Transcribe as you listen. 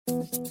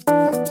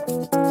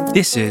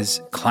This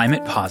is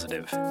Climate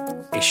Positive,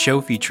 a show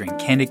featuring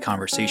candid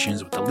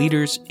conversations with the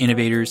leaders,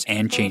 innovators,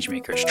 and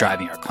changemakers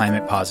driving our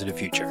climate positive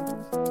future.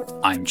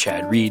 I'm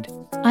Chad Reed.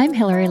 I'm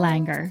Hillary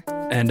Langer.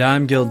 And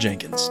I'm Gil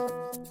Jenkins.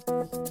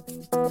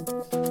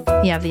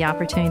 You have the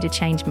opportunity to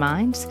change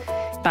minds.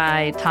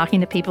 By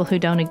talking to people who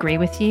don't agree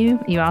with you,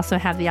 you also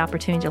have the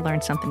opportunity to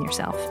learn something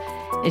yourself.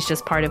 It's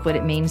just part of what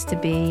it means to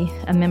be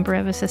a member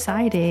of a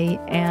society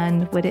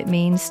and what it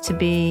means to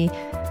be,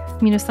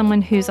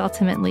 someone who's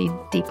ultimately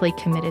deeply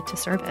committed to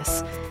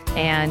service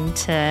and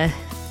to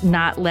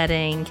not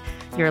letting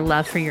your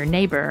love for your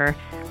neighbor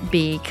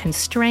be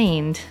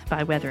constrained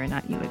by whether or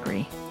not you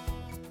agree.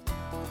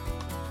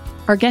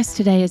 Our guest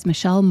today is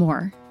Michelle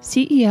Moore,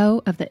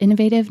 CEO of the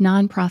innovative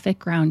nonprofit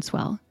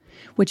Groundswell,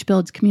 which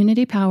builds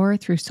community power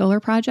through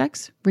solar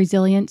projects,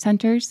 resilient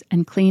centers,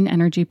 and clean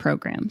energy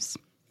programs.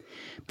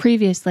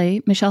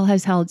 Previously, Michelle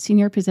has held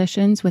senior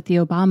positions with the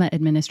Obama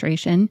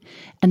administration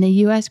and the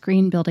U.S.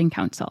 Green Building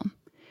Council.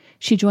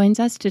 She joins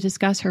us to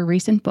discuss her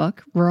recent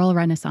book, Rural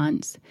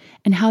Renaissance,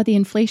 and how the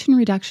Inflation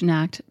Reduction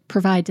Act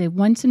provides a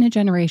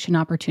once-in-a-generation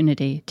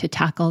opportunity to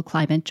tackle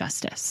climate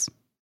justice.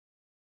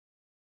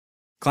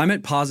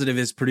 Climate Positive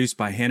is produced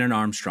by Hannon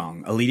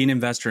Armstrong, a leading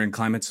investor in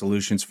climate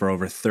solutions for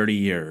over 30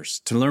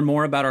 years. To learn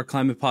more about our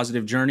climate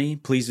positive journey,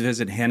 please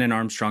visit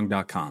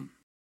hannonarmstrong.com.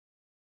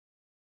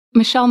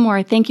 Michelle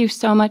Moore, thank you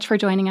so much for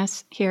joining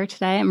us here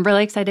today. I'm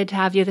really excited to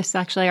have you. This is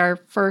actually our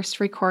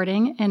first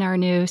recording in our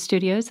new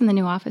studios in the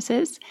new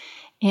offices,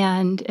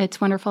 and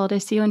it's wonderful to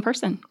see you in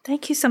person.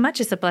 Thank you so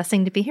much. It's a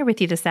blessing to be here with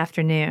you this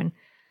afternoon.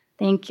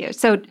 Thank you.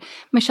 So,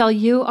 Michelle,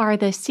 you are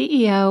the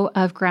CEO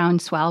of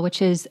Groundswell,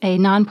 which is a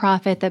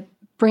nonprofit that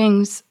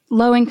brings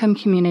low-income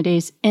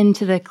communities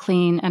into the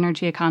clean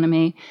energy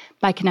economy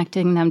by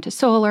connecting them to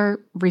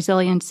solar,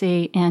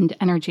 resiliency, and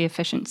energy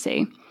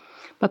efficiency.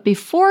 But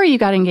before you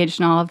got engaged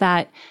in all of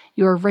that,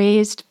 you were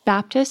raised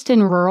Baptist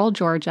in rural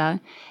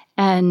Georgia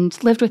and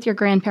lived with your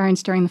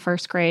grandparents during the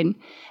first grade. And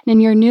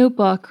in your new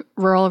book,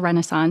 Rural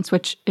Renaissance,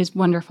 which is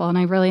wonderful and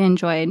I really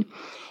enjoyed,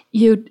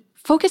 you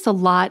focus a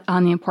lot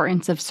on the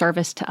importance of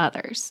service to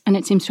others, and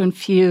it seems to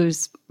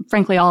infuse,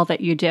 frankly, all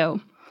that you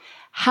do.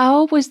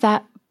 How was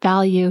that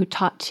value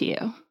taught to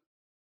you?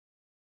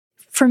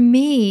 For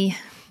me,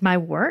 my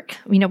work,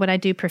 what I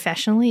do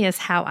professionally is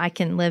how I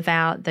can live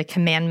out the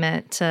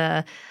commandment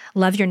to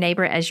love your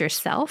neighbor as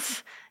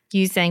yourself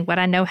using what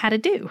I know how to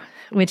do,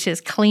 which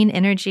is clean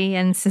energy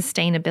and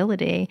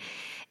sustainability.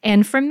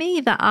 And for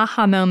me, the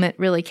aha moment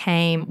really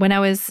came when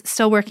I was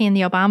still working in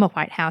the Obama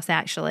White House,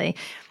 actually.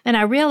 And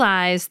I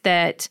realized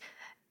that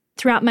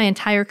throughout my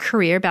entire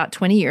career, about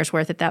 20 years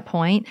worth at that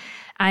point,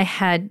 I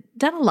had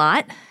done a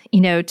lot,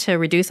 to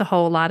reduce a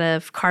whole lot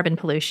of carbon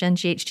pollution,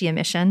 GHG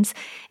emissions,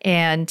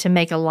 and to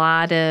make a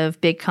lot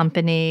of big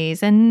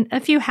companies and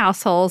a few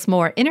households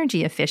more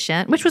energy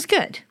efficient, which was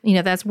good.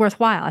 That's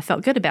worthwhile. I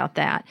felt good about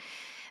that.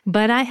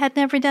 But I had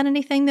never done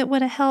anything that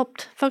would have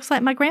helped folks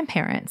like my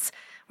grandparents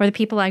or the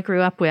people I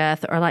grew up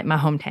with or like my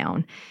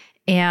hometown.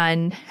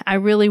 And I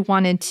really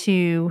wanted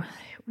to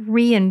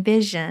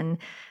re-envision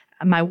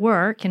my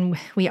work, and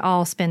we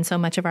all spend so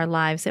much of our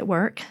lives at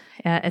work,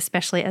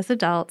 especially as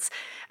adults,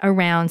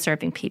 around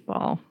serving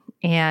people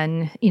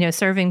and,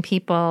 serving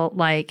people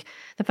like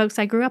the folks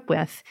I grew up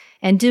with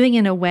and doing it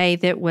in a way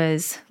that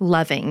was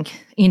loving,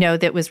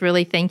 that was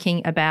really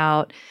thinking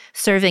about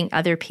serving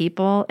other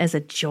people as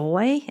a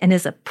joy and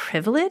as a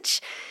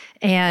privilege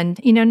and,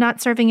 not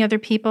serving other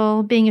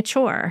people being a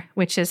chore,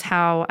 which is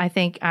how I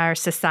think our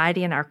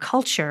society and our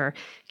culture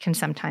can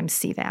sometimes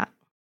see that.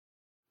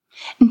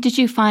 And did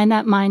you find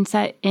that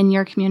mindset in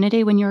your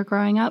community when you were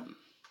growing up?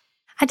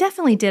 I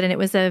definitely did, and it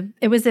was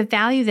a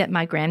value that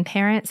my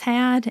grandparents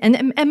had,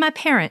 and my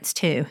parents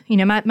too.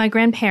 My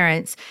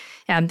grandparents,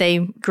 they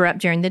grew up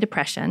during the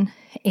Depression,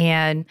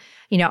 and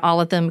all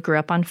of them grew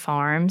up on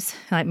farms.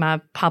 Like my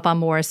Papa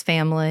Moore's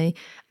family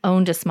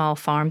owned a small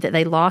farm that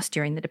they lost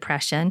during the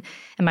Depression,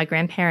 and my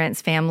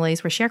grandparents'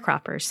 families were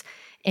sharecroppers.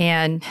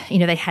 And,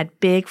 they had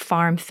big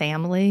farm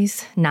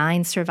families,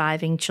 9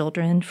 surviving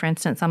children, for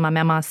instance, on my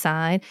mama's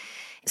side.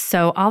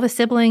 So all the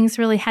siblings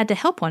really had to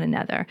help one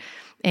another.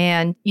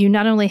 And you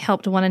not only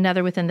helped one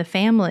another within the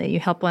family,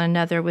 you helped one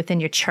another within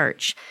your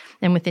church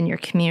and within your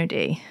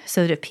community.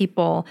 So that if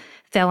people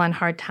fell on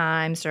hard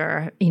times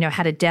or,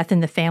 had a death in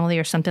the family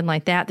or something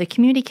like that, the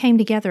community came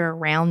together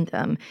around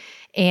them.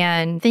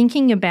 And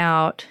thinking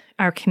about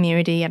our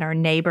community and our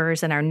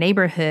neighbors and our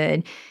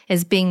neighborhood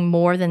as being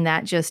more than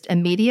that just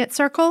immediate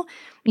circle,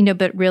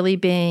 but really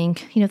being,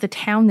 the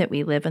town that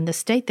we live in, the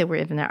state that we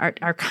live in,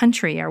 our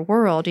country, our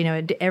world,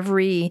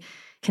 every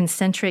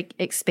concentric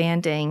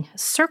expanding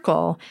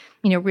circle,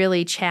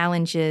 really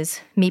challenges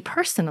me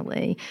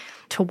personally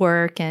to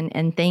work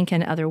and think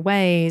in other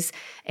ways.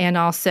 And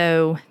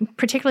also,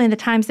 particularly in the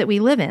times that we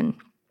live in,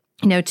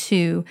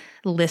 to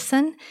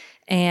listen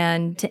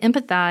and to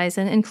empathize,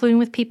 and including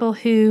with people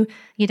who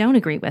you don't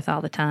agree with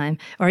all the time,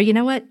 or you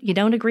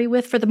don't agree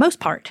with for the most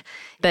part,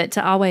 but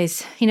to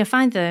always,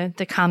 find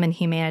the common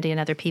humanity in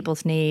other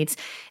people's needs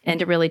and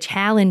to really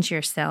challenge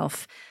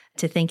yourself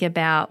to think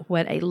about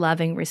what a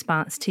loving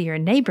response to your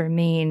neighbor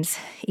means,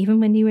 even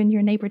when you and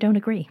your neighbor don't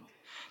agree.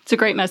 It's a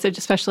great message,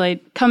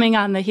 especially coming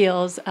on the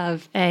heels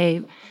of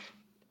a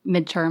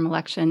midterm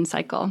election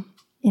cycle.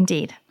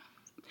 Indeed.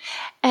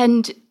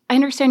 And I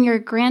understand your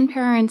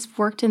grandparents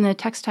worked in the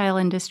textile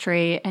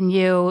industry, and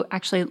you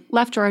actually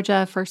left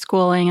Georgia for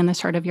schooling and the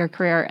start of your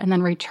career, and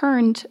then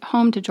returned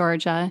home to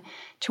Georgia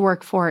to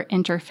work for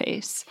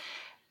Interface.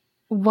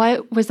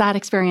 What was that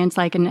experience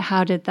like, and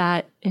how did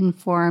that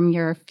inform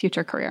your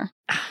future career?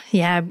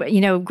 Yeah,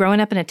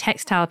 growing up in a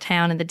textile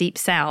town in the Deep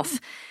South,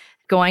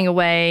 going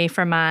away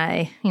for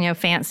my,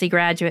 fancy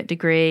graduate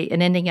degree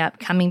and ending up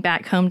coming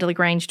back home to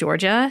LaGrange,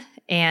 Georgia,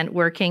 and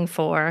working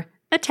for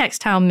a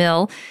textile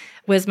mill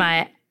was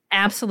my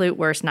absolute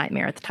worst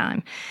nightmare at the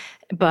time.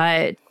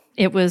 But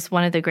it was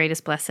one of the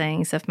greatest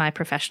blessings of my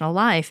professional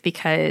life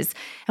because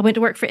I went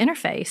to work for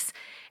Interface,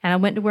 and I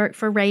went to work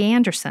for Ray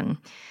Anderson,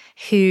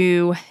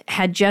 who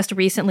had just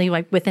recently,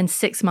 within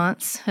 6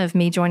 months of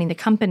me joining the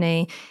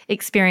company,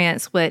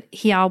 experienced what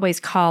he always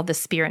called the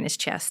spear in his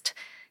chest.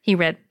 He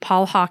read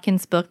Paul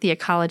Hawkins' book, The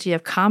Ecology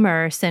of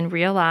Commerce, and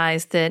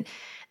realized that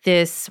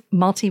this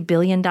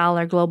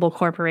multi-billion-dollar global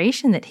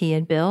corporation that he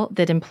had built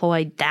that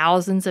employed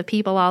thousands of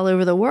people all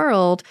over the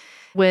world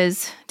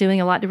was doing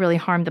a lot to really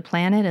harm the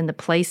planet and the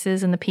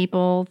places and the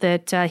people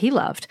that he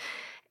loved.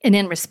 And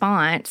in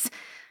response,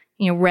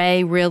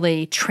 Ray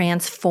really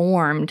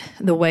transformed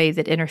the way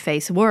that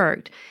Interface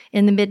worked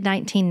in the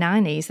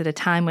mid-1990s at a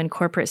time when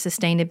corporate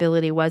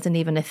sustainability wasn't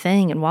even a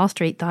thing, and Wall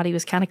Street thought he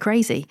was kind of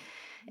crazy.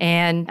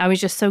 And I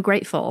was just so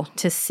grateful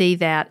to see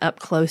that up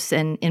close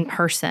and in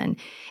person,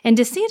 and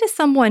to see it as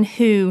someone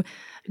who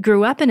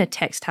grew up in a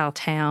textile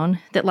town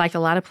that, like a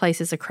lot of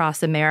places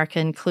across America,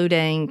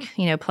 including,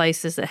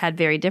 places that had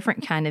very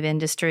different kind of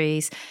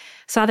industries,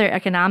 saw their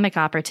economic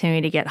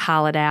opportunity get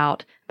hollowed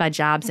out by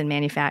jobs in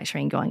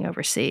manufacturing going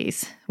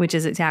overseas, which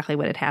is exactly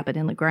what had happened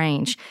in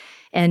LaGrange.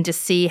 And to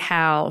see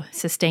how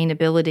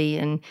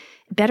sustainability and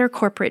better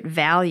corporate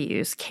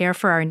values, care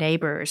for our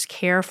neighbors,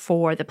 care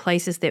for the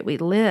places that we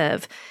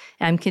live,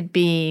 could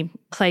be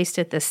placed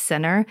at the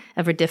center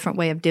of a different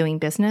way of doing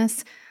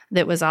business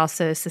that was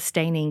also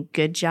sustaining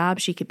good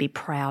jobs you could be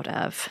proud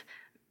of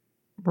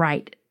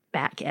right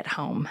back at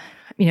home.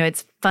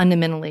 It's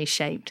fundamentally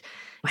shaped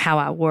how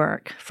I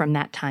work from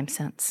that time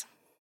since.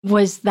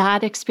 Was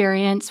that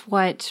experience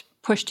what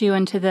pushed you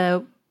into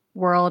the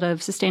world of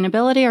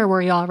sustainability, or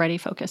were you already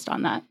focused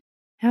on that?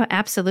 Oh,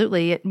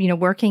 absolutely.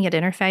 Working at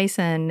Interface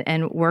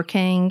and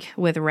working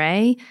with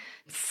Ray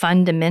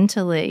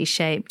fundamentally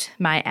shaped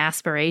my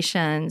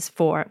aspirations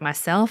for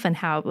myself and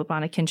how I would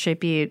want to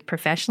contribute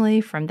professionally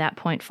from that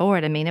point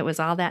forward. It was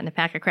all that and a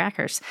pack of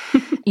crackers.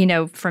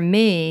 For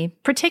me,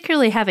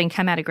 particularly having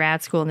come out of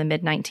grad school in the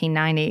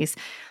mid-1990s,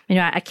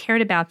 I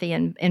cared about the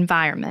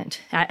environment.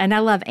 And I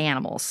love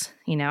animals.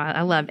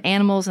 I love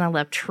animals, and I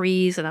love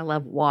trees, and I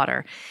love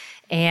water.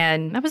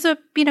 And I was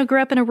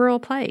grew up in a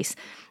rural place.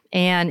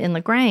 And in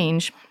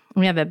LaGrange,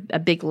 we have a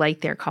big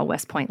lake there called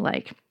West Point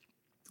Lake.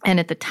 And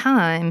at the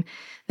time,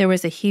 there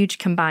was a huge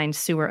combined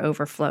sewer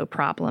overflow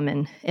problem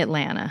in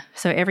Atlanta.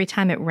 So every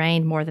time it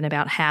rained more than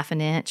about half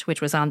an inch, which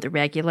was on the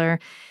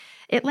regular,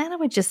 Atlanta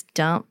would just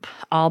dump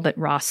all but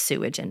raw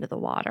sewage into the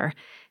water.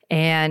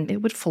 And it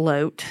would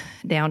float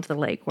down to the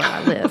lake where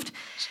I lived.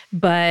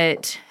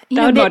 But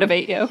that would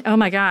motivate you. Oh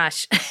my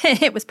gosh.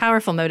 It was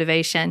powerful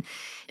motivation.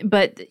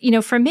 But,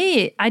 for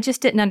me, I just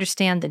didn't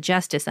understand the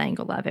justice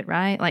angle of it,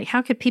 right? Like,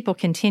 how could people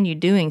continue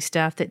doing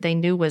stuff that they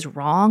knew was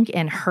wrong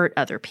and hurt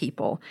other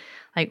people?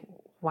 Like,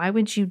 why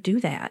would you do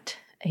that?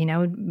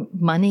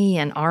 Money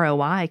and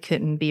ROI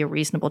couldn't be a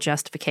reasonable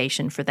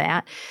justification for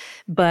that.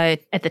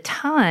 But at the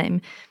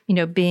time,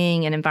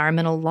 being an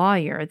environmental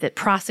lawyer that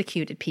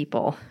prosecuted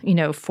people,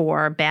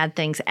 for bad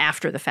things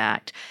after the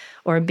fact,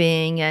 or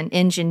being an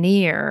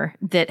engineer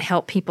that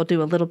helped people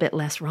do a little bit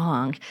less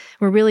wrong,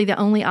 were really the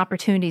only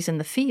opportunities in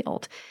the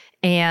field.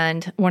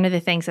 And one of the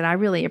things that I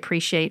really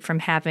appreciate from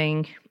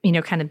having,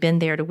 kind of been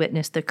there to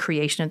witness the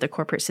creation of the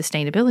corporate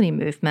sustainability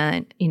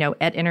movement,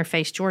 at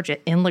Interface Georgia,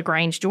 in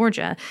LaGrange,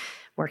 Georgia,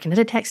 working at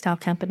a textile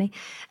company,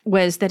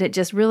 was that it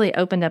just really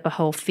opened up a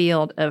whole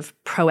field of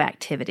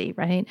proactivity,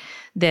 right?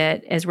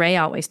 That, as Ray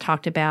always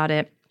talked about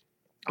it,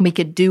 we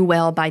could do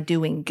well by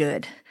doing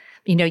good.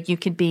 You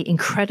could be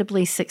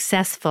incredibly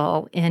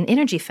successful in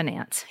energy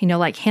finance,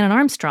 like Hannon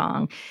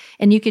Armstrong,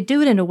 and you could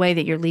do it in a way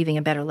that you're leaving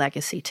a better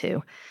legacy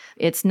too.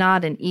 It's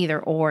not an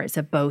either or, it's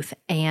a both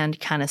and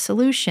kind of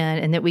solution,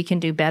 and that we can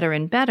do better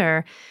and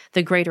better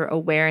the greater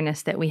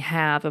awareness that we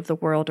have of the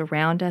world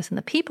around us and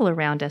the people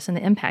around us and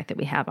the impact that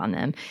we have on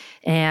them.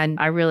 And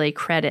I really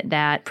credit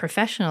that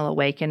professional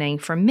awakening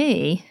for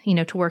me,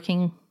 to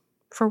working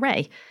for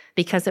Ray,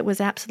 because it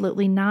was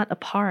absolutely not a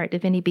part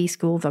of any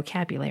B-school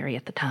vocabulary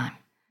at the time.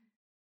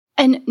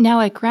 And now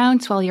at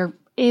Groundswell, you're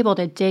able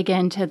to dig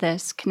into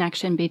this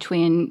connection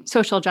between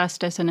social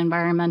justice and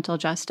environmental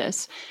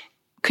justice.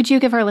 Could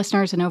you give our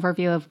listeners an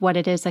overview of what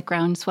it is that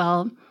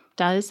Groundswell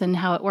does and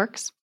how it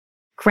works?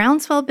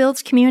 Groundswell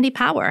builds community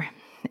power,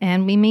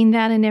 and we mean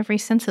that in every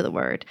sense of the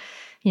word.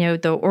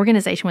 The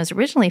organization was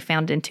originally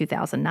founded in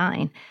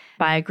 2009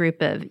 by a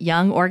group of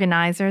young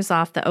organizers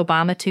off the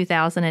Obama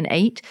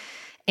 2008.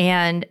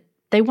 And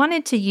they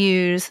wanted to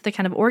use the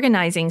kind of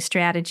organizing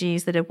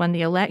strategies that had won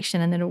the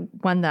election and then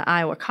won the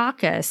Iowa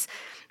caucus,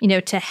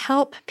 to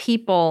help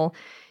people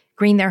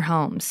green their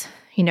homes,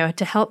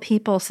 to help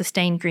people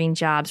sustain green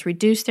jobs,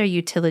 reduce their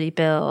utility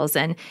bills,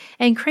 and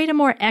create a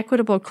more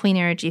equitable clean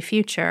energy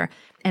future.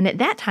 And at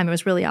that time, it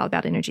was really all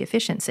about energy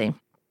efficiency.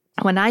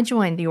 When I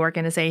joined the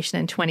organization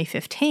in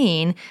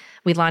 2015,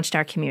 we launched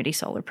our community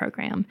solar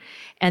program.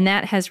 And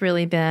that has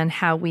really been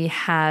how we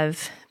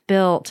have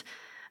built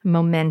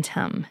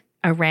momentum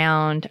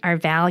around our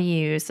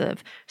values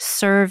of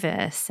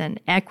service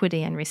and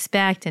equity and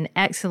respect and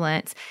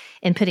excellence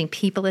in putting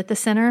people at the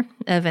center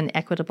of an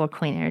equitable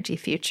clean energy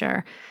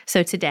future.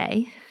 So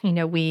today,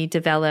 we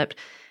developed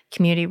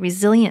community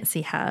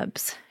resiliency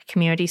hubs,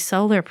 community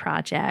solar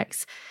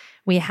projects.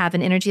 We have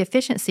an energy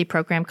efficiency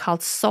program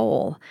called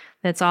SOUL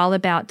that's all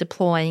about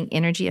deploying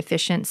energy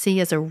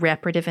efficiency as a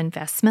reparative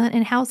investment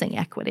in housing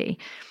equity.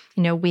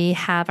 We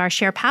have our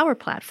Share Power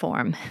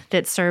platform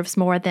that serves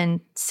more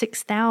than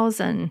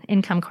 6,000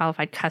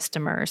 income-qualified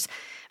customers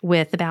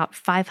with about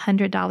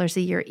 $500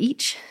 a year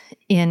each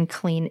in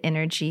clean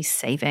energy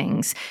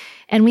savings.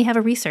 And we have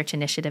a research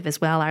initiative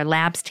as well, our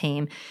labs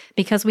team,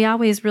 because we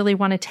always really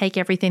want to take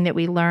everything that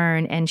we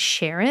learn and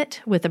share it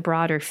with a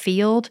broader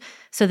field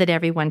so that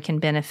everyone can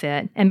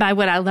benefit. And by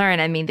what I learn,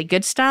 I mean the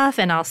good stuff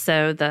and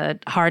also the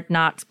hard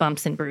knocks,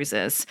 bumps, and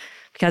bruises,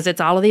 because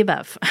it's all of the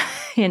above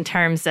in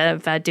terms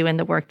of doing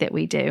the work that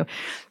we do.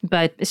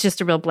 But it's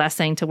just a real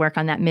blessing to work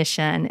on that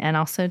mission and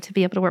also to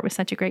be able to work with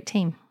such a great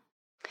team.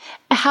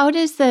 How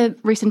does the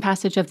recent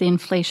passage of the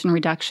Inflation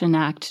Reduction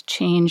Act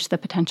change the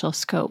potential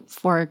scope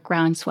for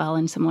Groundswell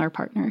and similar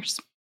partners?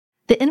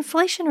 The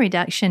Inflation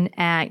Reduction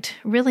Act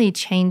really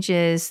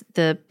changes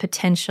the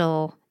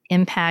potential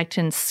impact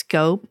and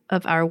scope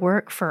of our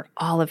work for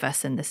all of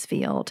us in this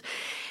field.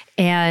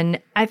 And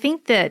I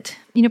think that,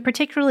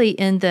 particularly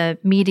in the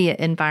media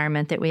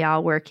environment that we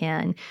all work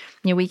in,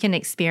 we can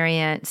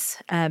experience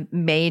a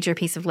major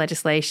piece of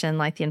legislation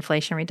like the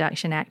Inflation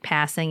Reduction Act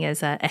passing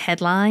as a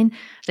headline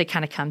that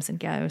kind of comes and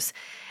goes.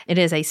 It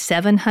is a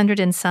 700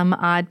 and some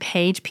odd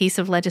page piece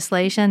of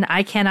legislation.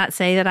 I cannot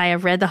say that I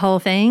have read the whole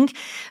thing,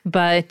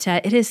 but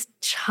it is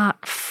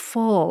chock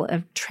full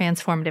of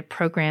transformative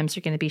programs that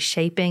are going to be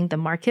shaping the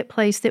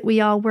marketplace that we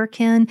all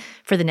work in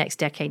for the next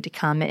decade to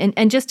come.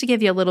 And just to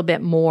give you a little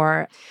bit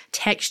more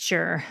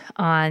texture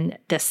on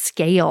the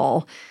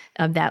scale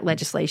of that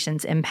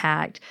legislation's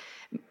impact,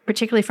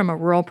 particularly from a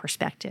rural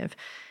perspective,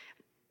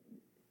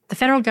 the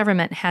federal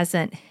government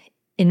hasn't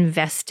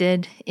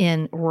invested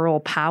in rural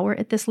power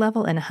at this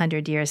level in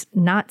 100 years,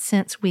 not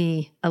since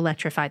we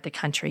electrified the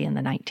country in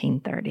the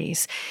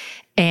 1930s.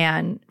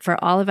 And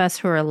for all of us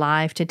who are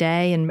alive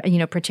today, and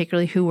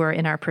particularly who are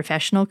in our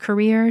professional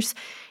careers,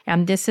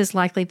 this is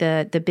likely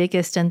the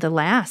biggest and the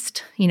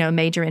last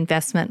major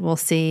investment we'll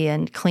see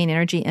in clean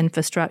energy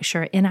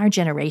infrastructure in our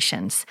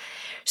generations.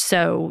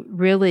 So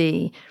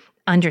really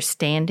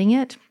understanding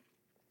it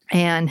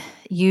and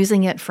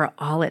using it for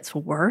all it's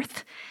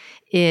worth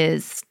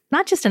is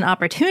not just an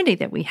opportunity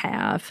that we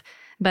have,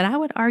 but I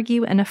would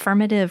argue an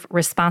affirmative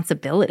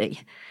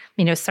responsibility,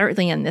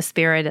 certainly in the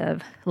spirit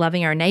of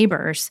loving our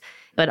neighbors,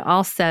 but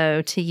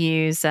also to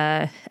use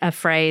a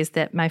phrase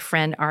that my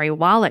friend Ari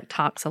Wallach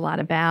talks a lot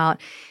about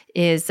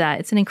is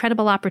it's an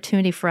incredible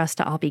opportunity for us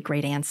to all be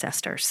great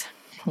ancestors,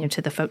 to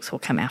the folks who will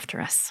come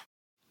after us.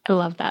 I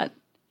love that.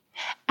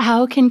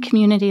 How can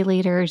community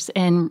leaders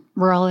in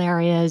rural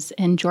areas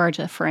in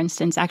Georgia, for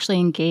instance, actually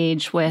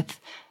engage with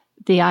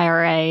the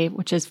IRA,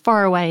 which is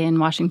far away in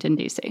Washington,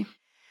 D.C.?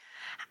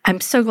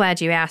 I'm so glad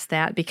you asked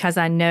that, because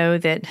I know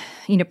that,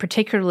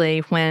 particularly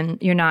when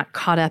you're not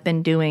caught up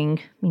in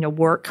doing,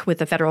 work with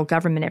the federal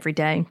government every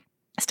day,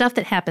 stuff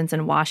that happens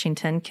in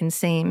Washington can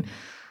seem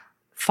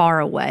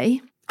far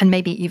away and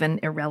maybe even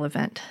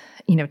irrelevant,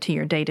 to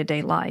your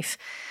day-to-day life.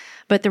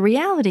 But the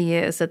reality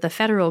is that the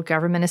federal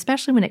government,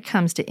 especially when it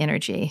comes to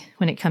energy,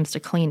 when it comes to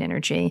clean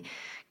energy,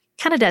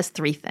 kind of does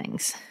three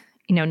things.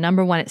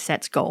 Number one, it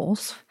sets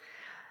goals.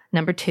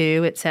 Number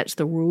two, it sets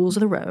the rules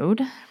of the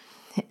road.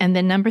 And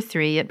then number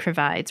three, it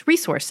provides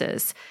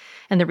resources.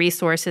 And the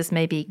resources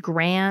may be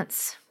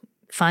grants,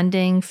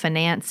 funding,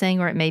 financing,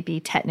 or it may be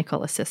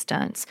technical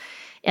assistance.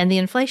 And the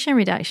Inflation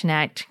Reduction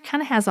Act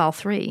kind of has all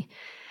three.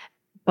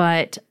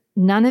 But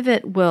none of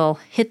it will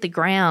hit the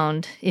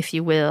ground, if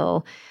you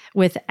will,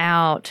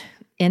 without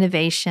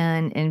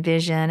innovation and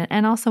vision,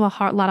 and also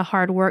a lot of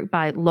hard work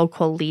by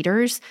local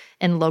leaders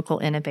and local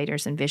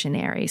innovators and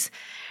visionaries.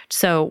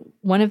 So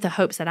one of the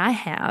hopes that I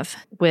have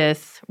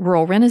with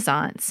Rural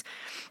Renaissance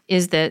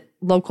is that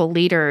local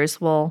leaders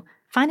will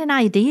find an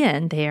idea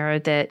in there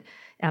that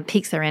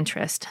piques their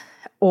interest,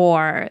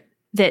 or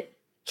that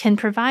can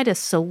provide a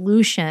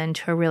solution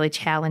to a really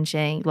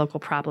challenging local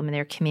problem in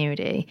their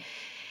community.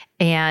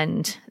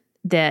 And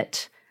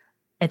that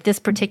at this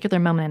particular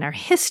moment in our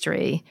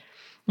history,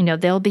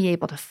 they'll be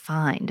able to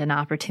find an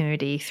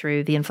opportunity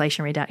through the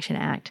Inflation Reduction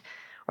Act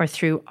or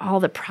through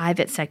all the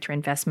private sector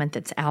investment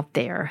that's out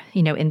there,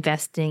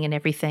 investing in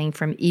everything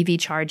from EV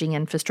charging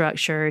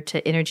infrastructure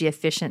to energy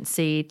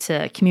efficiency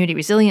to community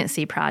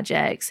resiliency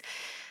projects,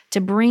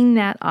 to bring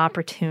that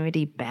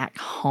opportunity back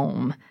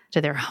home to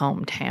their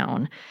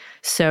hometown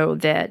so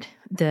that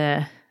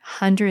the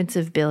hundreds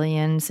of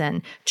billions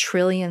and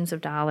trillions of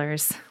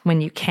dollars,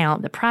 when you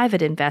count the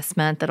private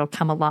investment that'll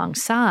come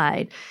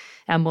alongside,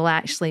 will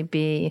actually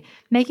be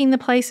making the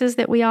places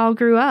that we all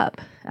grew up,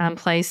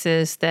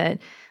 places that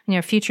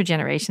future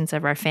generations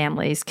of our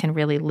families can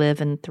really live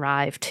and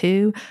thrive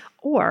too,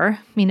 or,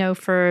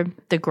 for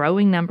the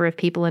growing number of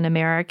people in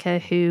America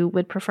who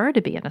would prefer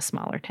to be in a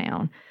smaller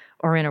town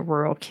or in a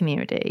rural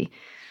community,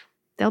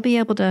 they'll be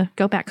able to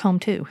go back home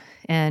too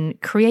and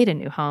create a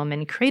new home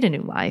and create a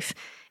new life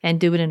and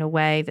do it in a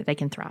way that they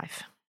can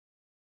thrive.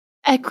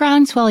 At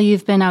Groundswell,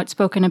 you've been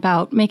outspoken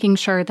about making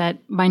sure that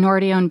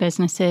minority-owned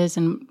businesses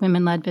and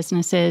women-led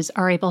businesses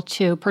are able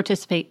to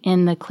participate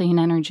in the clean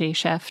energy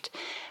shift.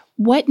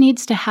 What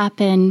needs to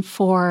happen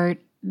for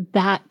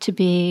that to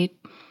be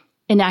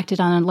enacted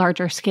on a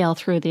larger scale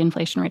through the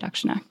Inflation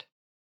Reduction Act?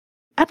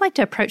 I'd like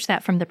to approach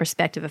that from the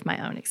perspective of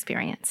my own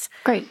experience.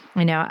 Great.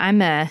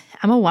 I'm a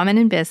woman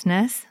in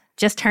business.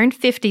 Just turned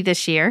 50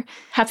 this year.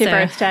 Happy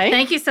birthday.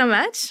 Thank you so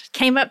much.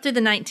 Came up through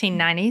the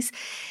 1990s.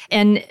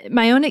 And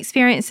my own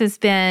experience has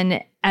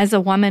been as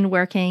a woman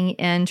working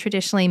in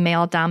traditionally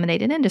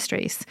male-dominated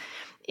industries,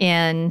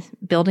 in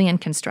building and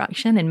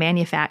construction and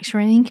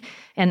manufacturing,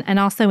 and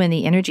also in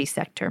the energy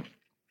sector.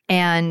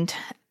 And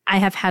I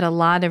have had a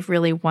lot of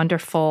really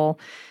wonderful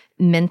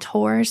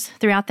mentors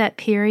throughout that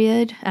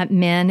period,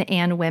 men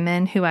and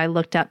women who I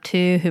looked up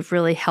to, who've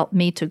really helped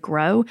me to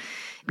grow,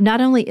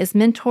 not only as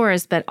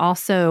mentors, but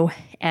also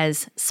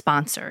as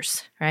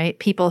sponsors, right?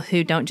 People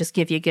who don't just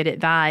give you good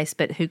advice,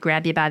 but who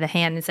grab you by the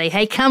hand and say,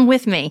 hey, come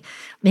with me.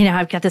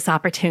 I've got this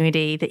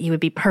opportunity that you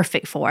would be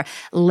perfect for.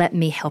 Let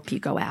me help you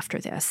go after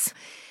this.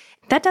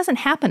 That doesn't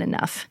happen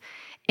enough.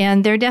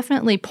 And there are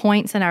definitely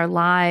points in our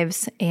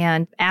lives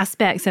and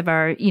aspects of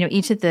our,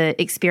 each of the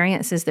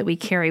experiences that we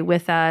carry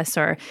with us,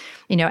 or,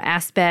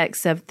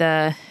 aspects of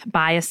the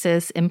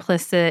biases,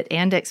 implicit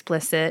and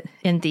explicit,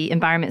 in the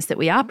environments that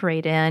we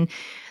operate in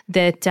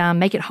that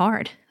make it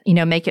hard.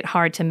 Make it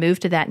hard to move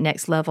to that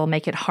next level,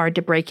 make it hard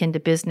to break into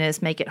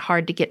business, make it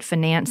hard to get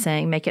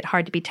financing, make it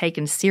hard to be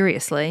taken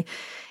seriously.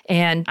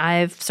 And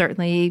I've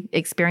certainly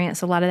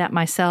experienced a lot of that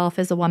myself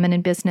as a woman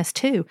in business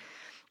too.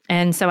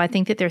 And so I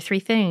think that there are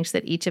three things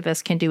that each of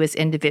us can do as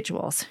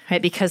individuals,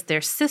 right? Because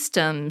there's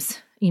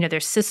systems,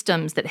 there's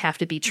systems that have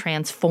to be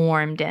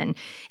transformed and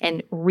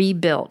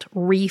rebuilt,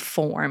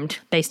 reformed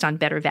based on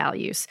better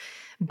values.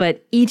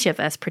 But each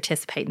of us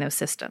participate in those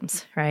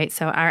systems, right?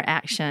 So our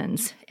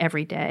actions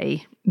every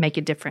day make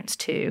a difference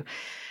too.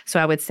 So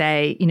I would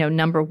say,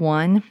 number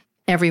one,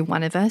 every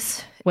one of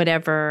us,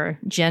 whatever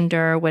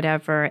gender,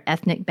 whatever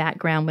ethnic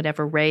background,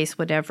 whatever race,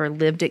 whatever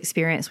lived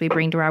experience we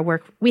bring to our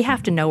work, we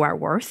have to know our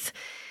worth.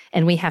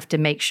 And we have to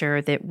make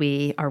sure that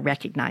we are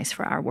recognized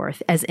for our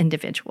worth as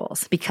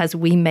individuals, because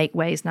we make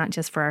ways not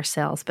just for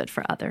ourselves, but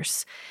for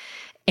others.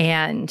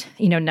 And,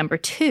 number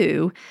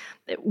two,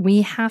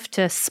 we have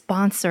to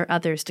sponsor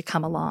others to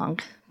come along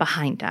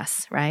behind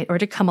us, right? Or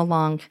to come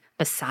along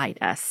beside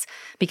us,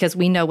 because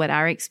we know what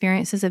our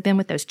experiences have been,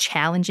 what those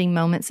challenging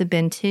moments have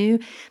been too.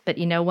 But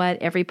you know what?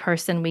 Every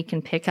person we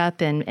can pick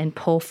up and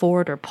pull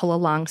forward or pull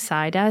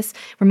alongside us,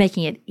 we're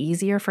making it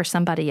easier for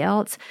somebody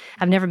else.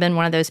 I've never been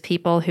one of those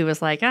people who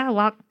was like, I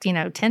walked,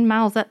 10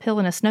 miles uphill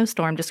in a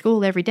snowstorm to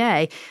school every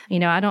day.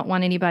 I don't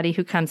want anybody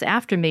who comes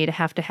after me to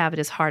have it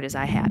as hard as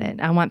I had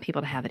it. I want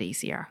people to have it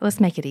easier. Let's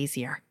make it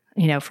easier,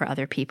 for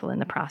other people in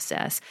the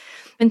process.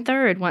 And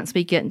third, once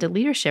we get into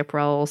leadership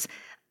roles,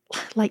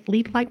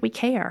 lead like we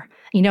care.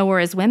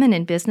 Whereas women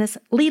in business,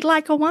 lead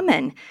like a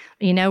woman.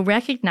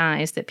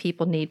 Recognize that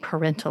people need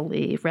parental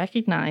leave.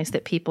 Recognize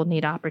that people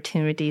need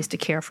opportunities to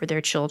care for their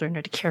children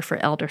or to care for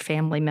elder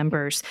family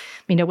members,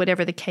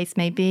 whatever the case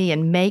may be,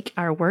 and make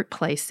our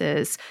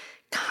workplaces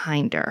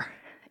kinder,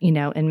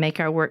 and make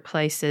our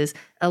workplaces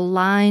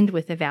aligned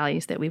with the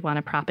values that we want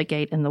to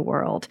propagate in the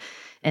world,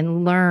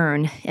 and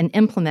learn and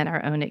implement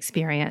our own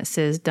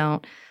experiences.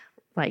 Don't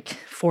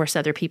force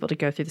other people to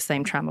go through the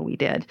same trauma we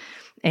did.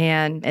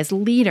 And as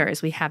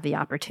leaders, we have the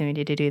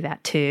opportunity to do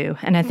that too.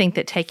 And I think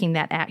that taking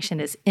that action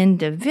as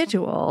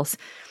individuals,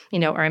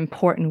 are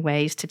important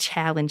ways to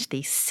challenge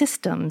these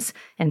systems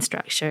and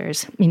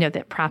structures,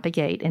 that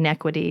propagate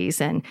inequities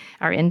in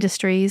our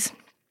industries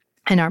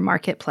and our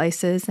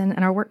marketplaces and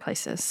our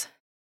workplaces.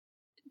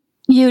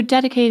 You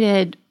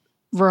dedicated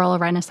Rural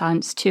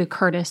Renaissance to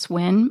Curtis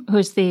Wynn,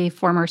 who's the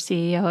former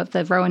CEO of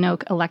the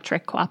Roanoke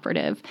Electric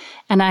Cooperative.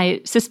 And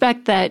I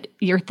suspect that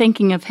you're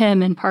thinking of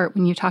him in part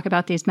when you talk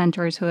about these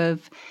mentors who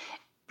have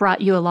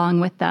brought you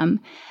along with them.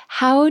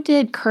 How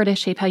did Curtis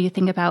shape how you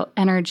think about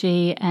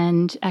energy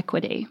and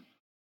equity?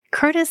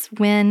 Curtis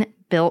Wynn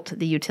built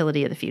the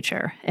utility of the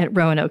future at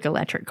Roanoke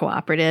Electric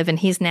Cooperative, and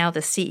he's now the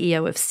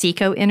CEO of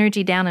Seco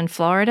Energy down in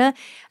Florida,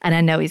 and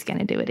I know he's going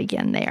to do it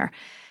again there.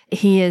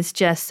 He is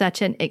just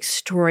such an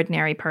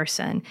extraordinary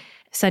person.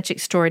 such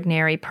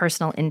extraordinary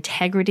personal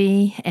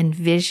integrity and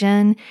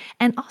vision,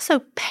 and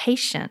also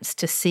patience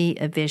to see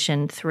a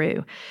vision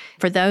through.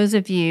 For those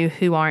of you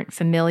who aren't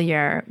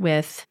familiar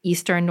with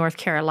Eastern North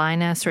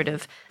Carolina, sort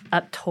of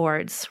up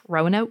towards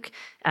Roanoke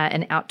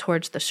and out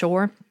towards the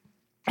shore,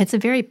 it's a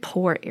very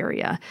poor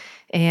area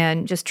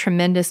and just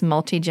tremendous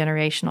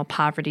multi-generational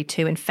poverty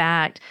too. In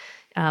fact,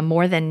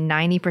 more than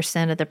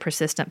 90% of the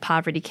persistent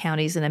poverty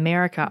counties in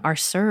America are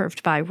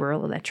served by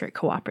rural electric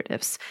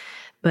cooperatives.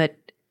 But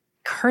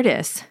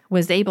Curtis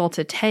was able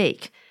to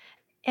take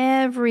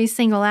every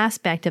single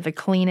aspect of a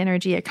clean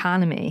energy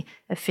economy,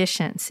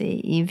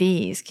 efficiency,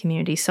 EVs,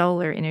 community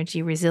solar,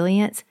 energy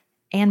resilience,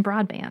 and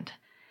broadband,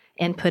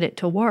 and put it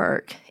to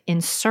work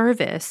in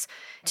service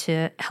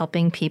to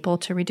helping people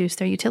to reduce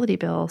their utility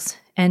bills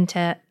and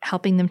to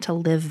helping them to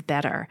live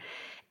better.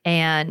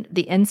 And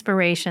the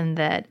inspiration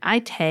that I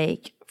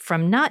take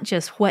from not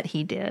just what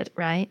he did,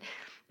 right,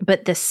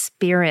 but the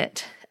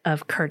spirit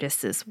of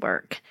Curtis's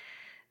work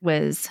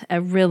was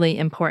a really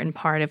important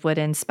part of what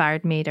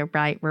inspired me to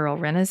write Rural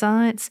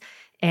Renaissance.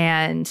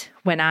 And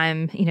when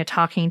I'm,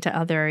 talking to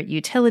other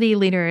utility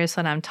leaders,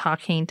 when I'm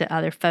talking to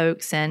other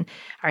folks in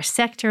our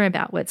sector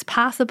about what's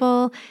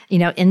possible,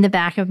 in the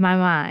back of my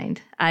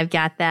mind, I've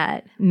got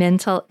that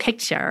mental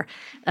picture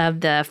of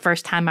the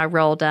first time I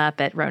rolled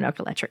up at Roanoke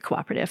Electric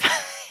Cooperative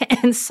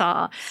and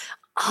saw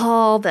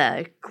all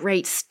the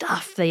great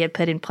stuff they had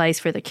put in place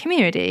for the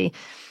community,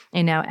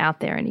 out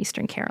there in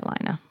Eastern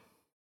Carolina.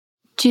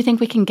 Do you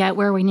think we can get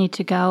where we need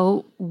to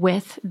go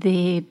with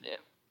the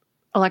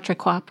electric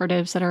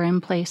cooperatives that are in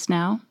place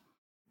now?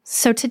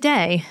 So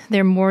today,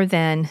 there are more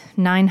than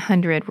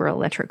 900 rural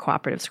electric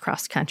cooperatives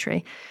across the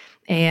country,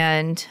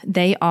 and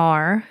they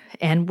are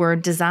and were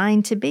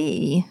designed to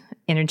be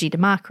energy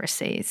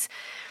democracies.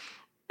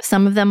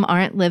 Some of them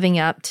aren't living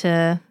up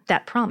to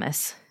that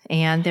promise,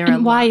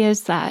 and why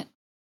is that?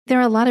 There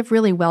are a lot of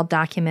really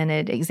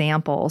well-documented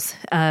examples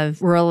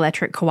of rural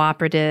electric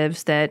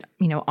cooperatives that,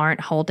 aren't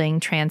holding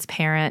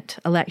transparent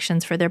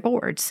elections for their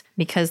boards,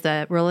 because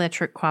the rural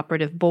electric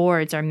cooperative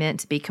boards are meant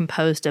to be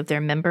composed of their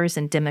members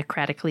and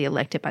democratically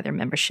elected by their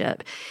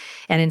membership.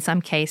 And in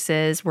some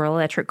cases, rural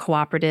electric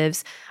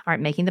cooperatives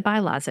aren't making the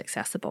bylaws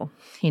accessible,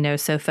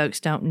 so folks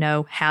don't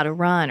know how to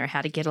run or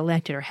how to get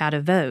elected or how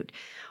to vote.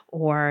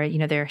 Or,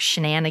 there are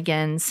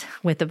shenanigans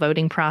with the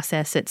voting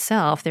process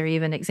itself. There are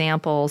even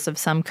examples of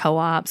some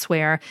co-ops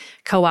where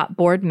co-op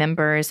board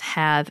members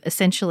have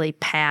essentially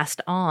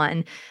passed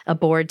on a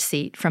board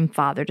seat from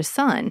father to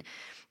son.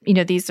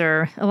 These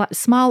are a lot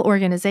small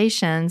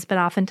organizations, but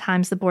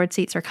oftentimes the board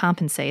seats are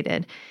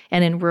compensated.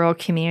 And in rural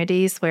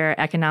communities where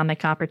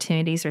economic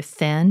opportunities are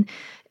thin,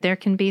 there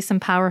can be some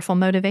powerful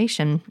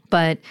motivation.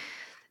 But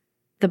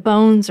the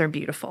bones are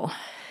beautiful.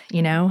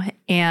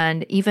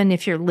 And even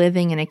if you're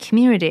living in a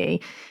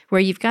community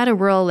where you've got a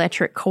rural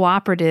electric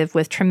cooperative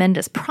with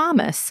tremendous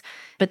promise,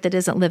 but that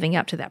isn't living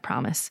up to that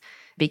promise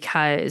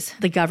because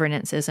the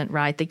governance isn't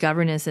right, the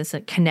governance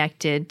isn't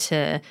connected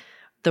to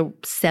the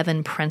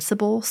 7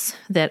 principles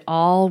that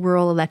all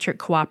rural electric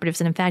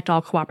cooperatives, and in fact,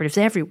 all cooperatives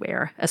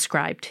everywhere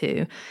ascribe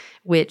to,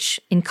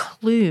 which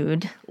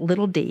include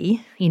little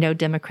d,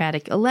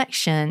 democratic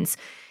elections.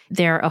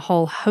 There are a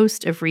whole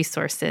host of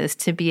resources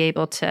to be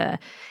able to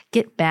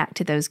get back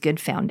to those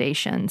good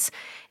foundations.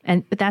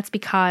 But that's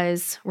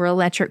because rural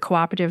electric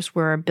cooperatives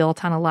were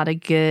built on a lot of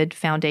good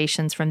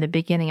foundations from the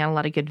beginning, on a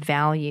lot of good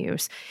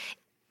values.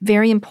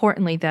 Very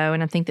importantly, though,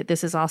 and I think that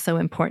this is also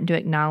important to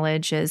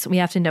acknowledge, is we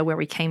have to know where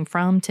we came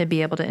from to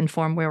be able to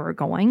inform where we're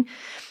going.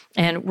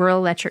 And rural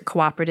electric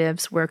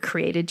cooperatives were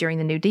created during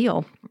the New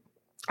Deal.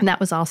 And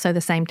that was also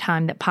the same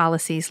time that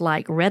policies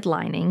like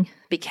redlining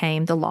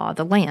became the law of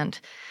the land.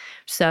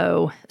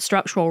 So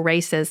structural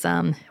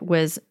racism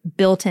was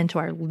built into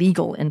our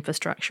legal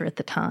infrastructure at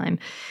the time.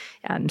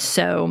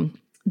 So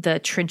the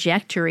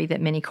trajectory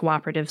that many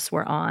cooperatives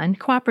were on,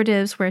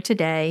 cooperatives where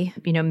today,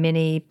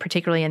 many,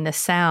 particularly in the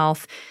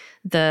South,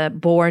 the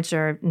boards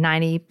are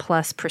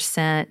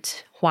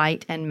 90+%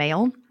 white and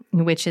male,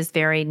 which is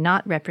very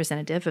not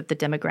representative of the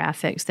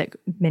demographics that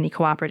many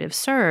cooperatives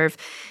serve.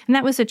 And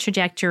that was a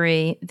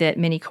trajectory that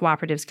many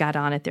cooperatives got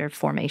on at their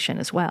formation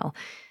as well,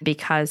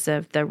 because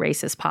of the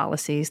racist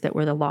policies that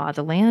were the law of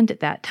the land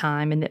at that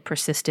time and that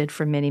persisted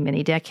for many,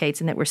 many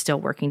decades and that we're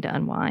still working to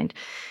unwind.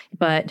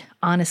 But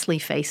honestly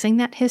facing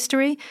that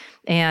history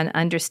and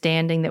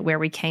understanding that where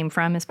we came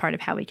from is part of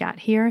how we got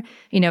here,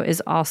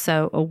 is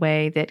also a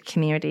way that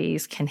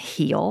communities can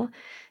heal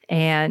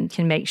and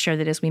can make sure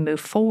that as we move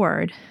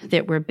forward,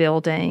 that we're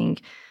building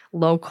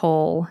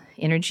local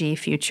energy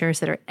futures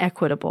that are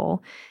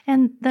equitable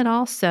and that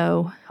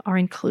also are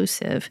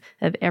inclusive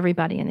of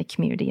everybody in the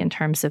community in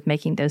terms of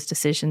making those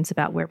decisions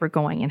about where we're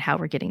going and how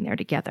we're getting there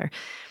together.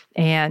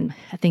 And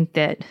I think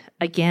that,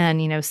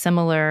 again,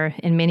 similar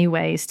in many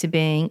ways to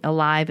being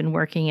alive and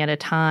working at a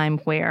time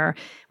where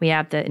we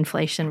have the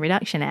Inflation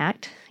Reduction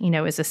Act,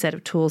 as a set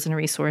of tools and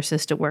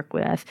resources to work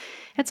with.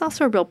 It's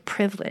also a real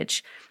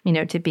privilege,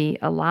 to be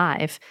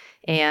alive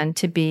and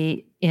to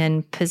be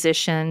in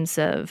positions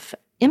of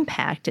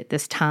impact at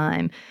this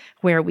time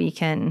where we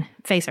can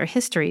face our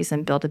histories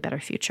and build a better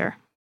future.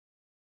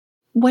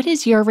 What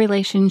is your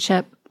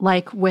relationship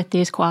like with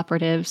these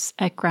cooperatives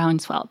at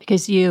Groundswell?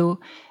 Because you,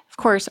 of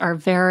course, are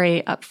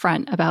very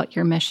upfront about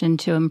your mission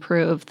to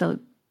improve the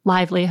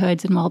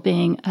livelihoods and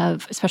well-being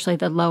of especially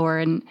the lower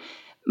and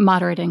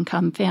moderate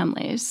income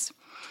families.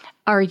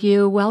 Are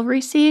you well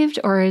received,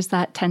 or is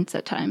that tense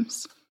at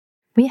times?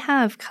 We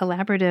have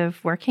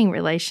collaborative working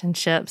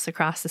relationships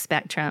across the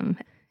spectrum.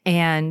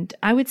 And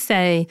I would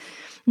say,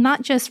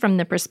 not just from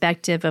the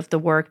perspective of the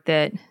work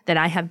that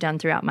I have done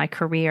throughout my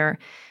career,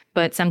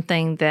 but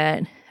something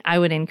that I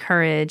would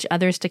encourage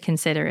others to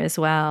consider as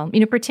well.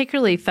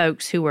 Particularly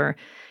folks who are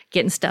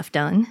getting stuff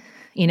done,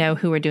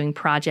 who are doing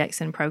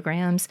projects and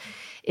programs,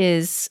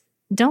 is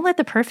don't let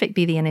the perfect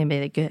be the enemy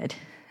of the good.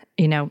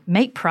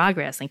 Make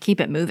progress and keep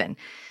it moving,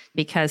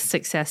 because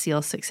success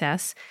yields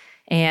success.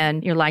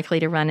 And you're likely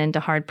to run into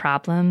hard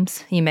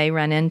problems. You may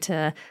run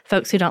into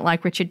folks who don't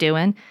like what you're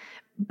doing.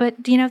 But,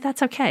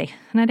 that's okay.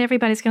 Not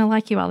everybody's going to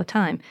like you all the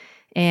time.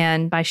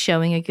 And by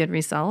showing a good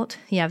result,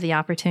 you have the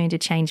opportunity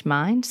to change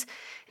minds.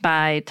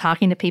 By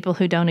talking to people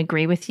who don't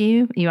agree with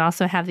you, you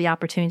also have the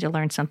opportunity to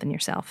learn something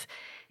yourself.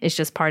 It's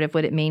just part of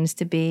what it means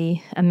to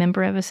be a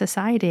member of a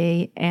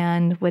society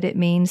and what it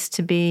means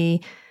to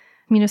be,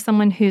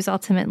 someone who's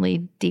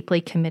ultimately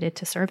deeply committed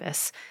to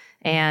service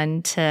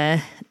and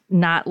to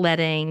not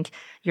letting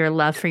your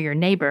love for your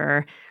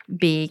neighbor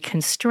be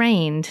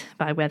constrained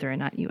by whether or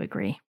not you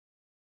agree.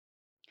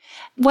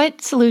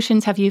 What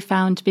solutions have you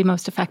found to be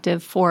most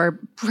effective for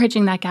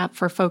bridging that gap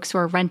for folks who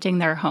are renting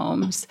their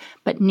homes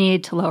but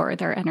need to lower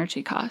their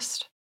energy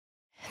cost?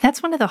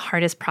 That's one of the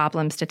hardest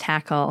problems to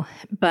tackle,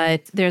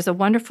 but there's a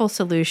wonderful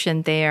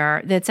solution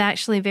there that's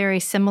actually very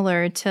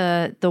similar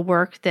to the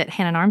work that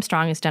Hannon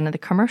Armstrong has done in the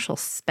commercial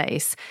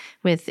space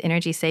with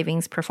energy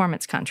savings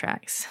performance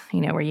contracts,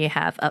 where you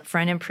have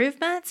upfront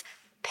improvements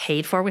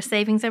paid for with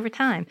savings over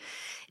time.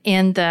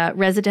 In the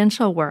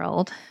residential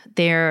world,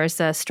 there's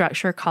a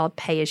structure called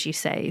Pay As You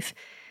Save,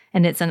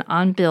 and it's an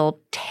on-bill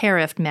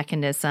tariff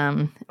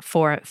mechanism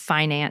for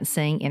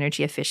financing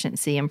energy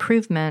efficiency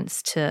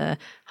improvements to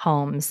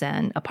homes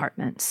and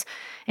apartments.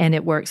 And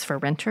it works for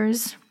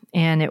renters,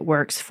 and it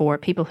works for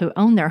people who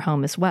own their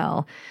home as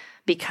well,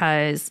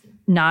 because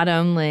not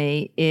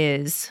only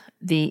is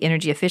the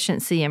energy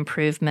efficiency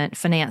improvement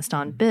financed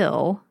on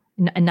bill,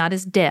 not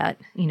as debt,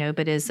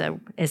 but as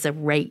a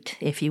rate,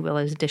 if you will,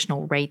 as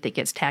additional rate that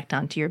gets tacked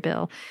onto your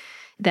bill.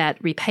 That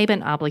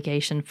repayment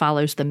obligation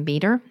follows the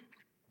meter,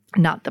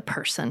 not the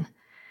person.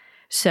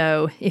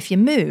 So if you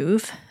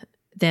move,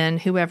 then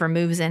whoever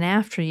moves in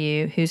after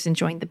you, who's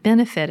enjoying the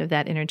benefit of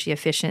that energy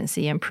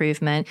efficiency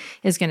improvement,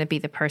 is going to be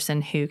the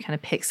person who kind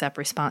of picks up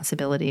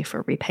responsibility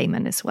for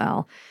repayment as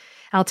well.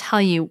 I'll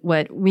tell you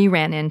what we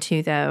ran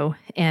into, though,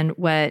 and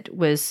what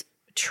was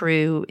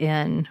true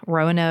in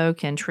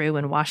Roanoke and true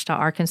in Washita,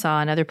 Arkansas,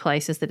 and other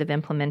places that have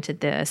implemented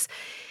this,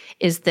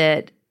 is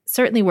that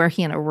certainly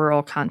working in a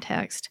rural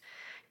context,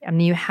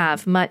 you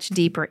have much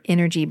deeper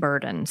energy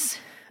burdens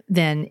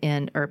than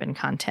in urban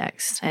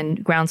contexts.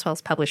 And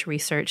Groundswell's published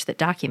research that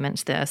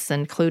documents this,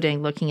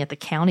 including looking at the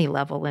county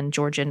level in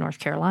Georgia and North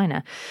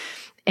Carolina.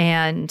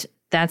 And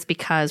that's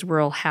because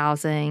rural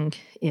housing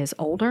is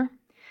older,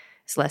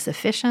 it's less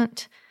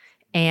efficient,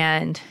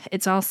 and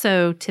it's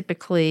also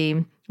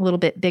typically a little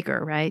bit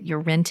bigger, right? You're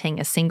renting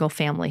a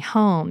single-family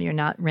home. You're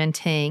not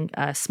renting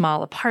a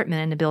small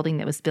apartment in a building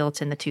that was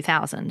built in the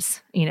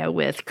 2000s,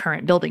 with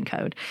current building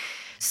code.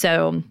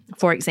 So,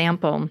 for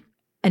example,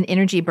 an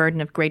energy burden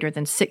of greater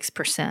than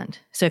 6%.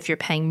 So if you're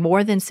paying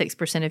more than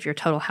 6% of your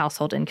total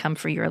household income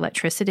for your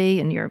electricity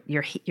and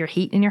your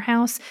heat in your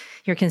house,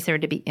 you're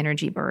considered to be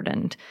energy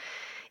burdened.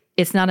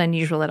 It's not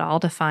unusual at all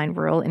to find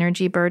rural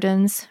energy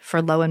burdens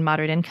for low and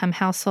moderate income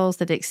households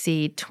that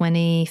exceed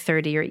 20,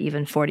 30, or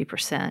even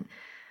 40%.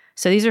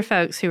 So these are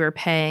folks who are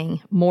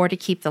paying more to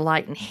keep the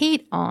light and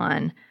heat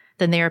on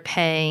than they are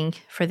paying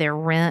for their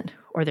rent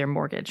or their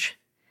mortgage.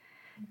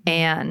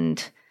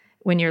 And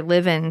when you're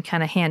living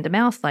kind of hand to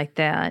mouth like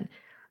that,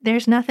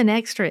 there's nothing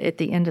extra at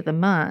the end of the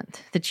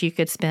month that you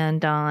could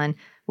spend on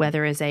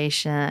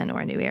weatherization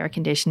or a new air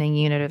conditioning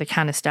unit or the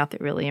kind of stuff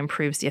that really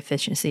improves the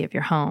efficiency of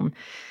your home.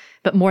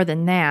 But more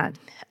than that,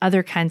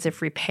 other kinds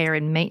of repair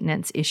and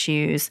maintenance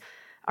issues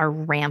are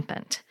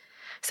rampant.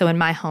 So in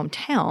my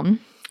hometown,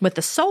 with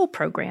the SOUL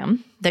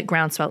program that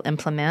Groundswell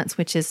implements,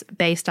 which is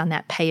based on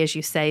that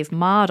pay-as-you-save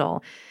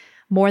model,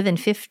 more than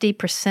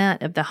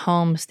 50% of the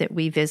homes that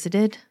we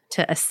visited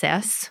to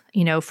assess,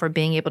 for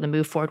being able to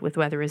move forward with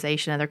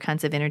weatherization and other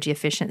kinds of energy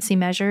efficiency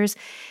measures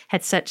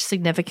had such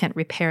significant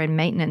repair and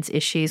maintenance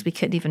issues we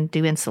couldn't even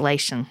do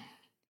insulation.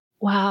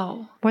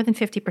 Wow. More than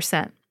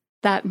 50%.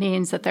 That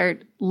means that they're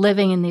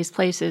living in these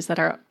places that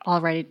are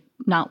already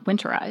not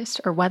winterized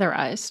or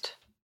weatherized.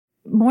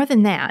 More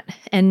than that.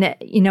 And,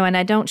 and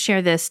I don't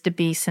share this to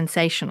be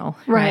sensational,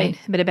 right?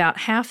 But about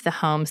half the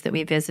homes that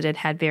we visited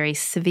had very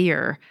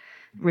severe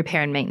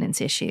repair and maintenance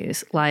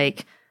issues,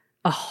 like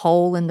a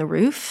hole in the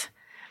roof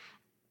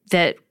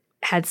that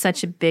had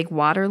such a big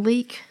water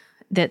leak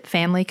that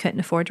family couldn't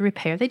afford to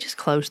repair, they just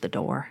closed the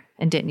door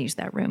and didn't use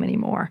that room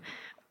anymore.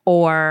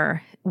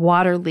 Or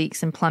water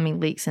leaks and plumbing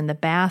leaks in the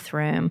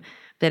bathroom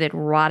that had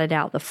rotted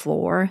out the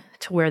floor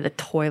to where the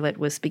toilet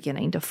was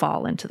beginning to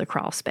fall into the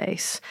crawl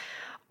space.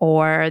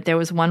 Or there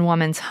was one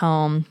woman's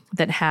home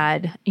that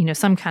had,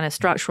 some kind of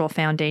structural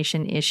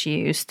foundation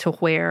issues to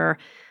where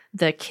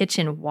the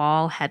kitchen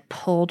wall had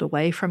pulled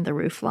away from the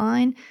roof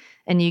line,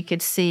 and you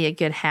could see a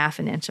good half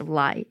an inch of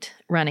light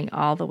running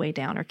all the way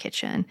down her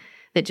kitchen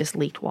that just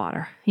leaked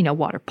water.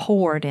 Water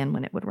poured in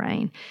when it would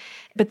rain.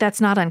 But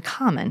that's not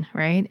uncommon,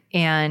 right?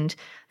 And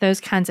those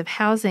kinds of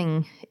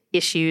housing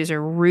issues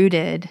are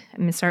rooted,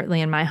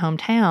 certainly in my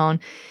hometown,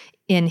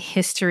 in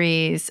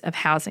histories of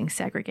housing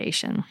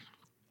segregation,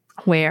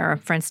 where,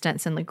 for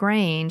instance, in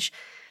LaGrange,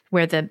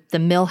 where the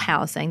mill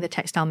housing, the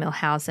textile mill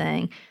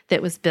housing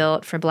that was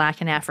built for Black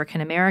and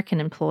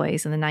African-American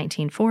employees in the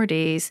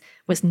 1940s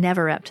was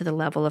never up to the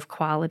level of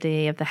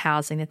quality of the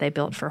housing that they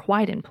built for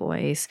white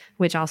employees,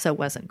 which also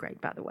wasn't great,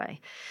 by the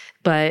way.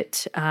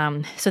 But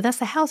so that's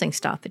the housing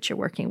stock that you're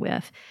working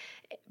with.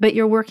 But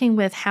you're working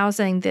with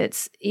housing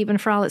that's, even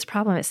for all its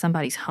problem, it's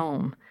somebody's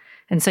home.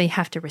 And so you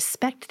have to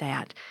respect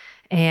that.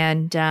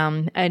 And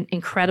an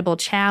incredible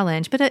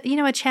challenge, but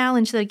a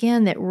challenge that,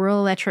 again, that rural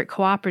electric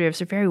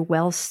cooperatives are very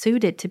well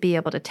suited to be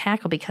able to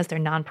tackle because they're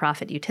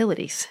nonprofit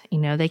utilities.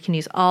 They can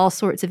use all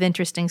sorts of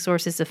interesting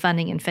sources of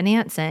funding and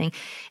financing,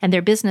 and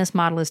their business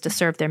model is to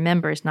serve their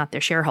members, not their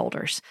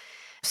shareholders.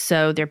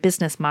 So their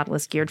business model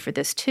is geared for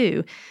this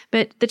too.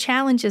 But the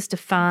challenge is to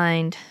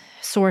find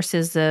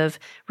sources of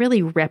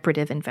really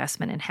reparative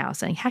investment in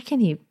housing. How can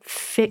you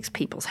fix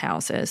people's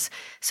houses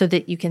so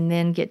that you can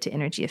then get to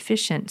energy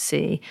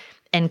efficiency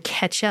and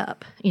catch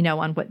up,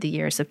 on what the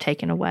years have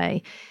taken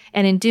away?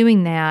 And in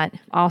doing that,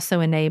 also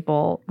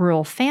enable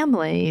rural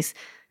families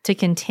to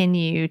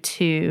continue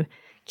to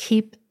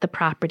keep the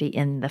property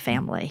in the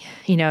family.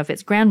 If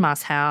it's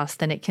grandma's house,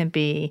 then it can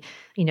be,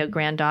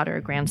 granddaughter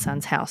or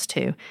grandson's house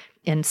too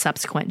in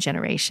subsequent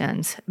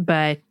generations.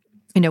 But,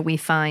 we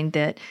find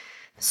that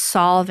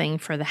solving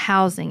for the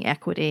housing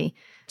equity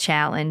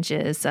challenge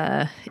is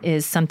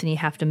something you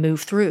have to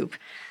move through,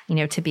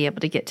 to be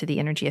able to get to the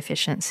energy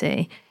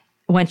efficiency.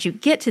 Once you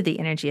get to the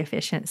energy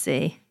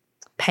efficiency,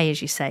 pay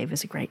as you save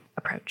is a great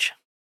approach.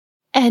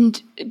 And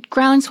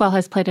Groundswell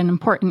has played an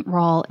important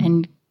role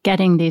in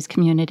getting these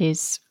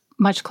communities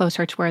much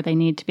closer to where they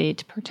need to be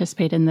to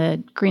participate in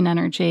the green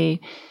energy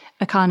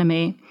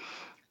economy.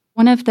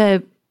 One of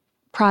the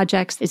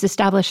projects is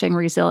establishing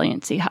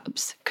resiliency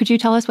hubs. Could you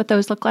tell us what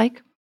those look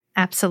like?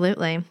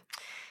 Absolutely.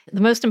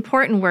 The most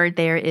important word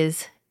there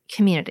is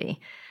community.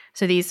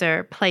 So these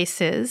are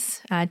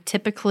places,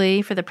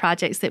 typically for the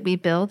projects that we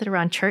build that are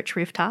on church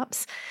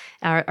rooftops,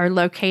 are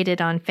located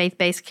on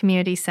faith-based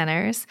community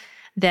centers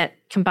that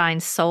combine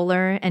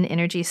solar and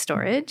energy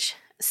storage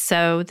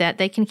so that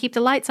they can keep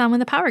the lights on when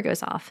the power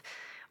goes off,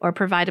 or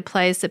provide a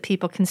place that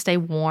people can stay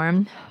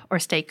warm or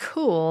stay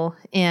cool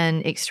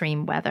in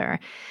extreme weather.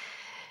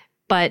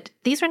 But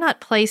these are not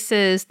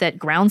places that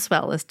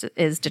Groundswell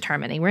is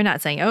determining. We're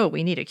not saying, oh,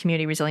 we need a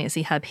community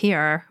resiliency hub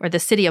here. Or the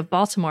city of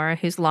Baltimore,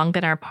 who's long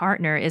been our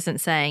partner, isn't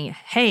saying,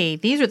 hey,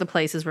 these are the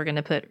places we're going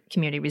to put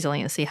community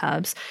resiliency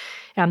hubs.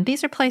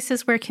 These are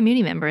places where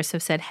community members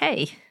have said,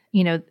 hey,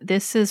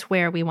 this is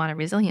where we want a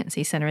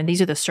resiliency center, and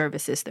these are the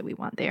services that we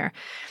want there.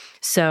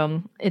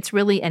 So it's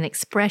really an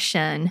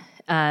expression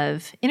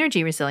of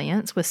energy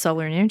resilience with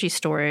solar and energy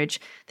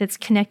storage that's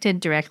connected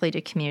directly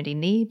to community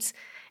needs,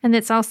 and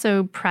that's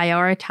also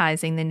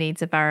prioritizing the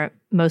needs of our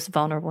most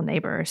vulnerable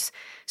neighbors.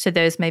 So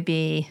those may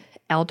be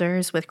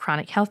elders with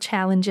chronic health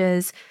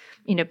challenges,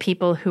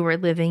 people who are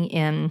living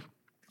in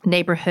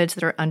neighborhoods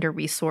that are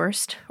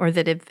under-resourced or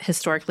that have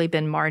historically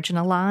been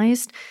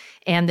marginalized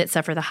and that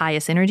suffer the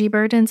highest energy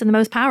burdens and the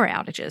most power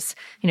outages.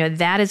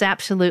 That is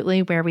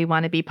absolutely where we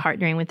want to be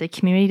partnering with the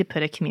community to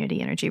put a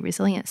community energy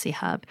resiliency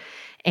hub.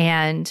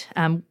 And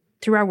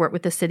through our work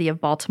with the city of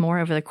Baltimore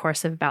over the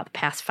course of about the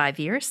past 5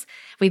 years,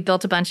 we've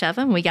built a bunch of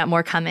them. We got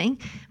more coming.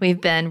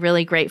 We've been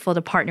really grateful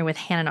to partner with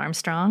Hannon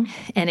Armstrong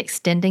and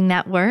extending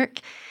that work.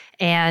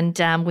 And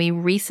we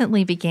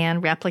recently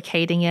began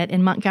replicating it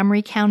in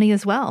Montgomery County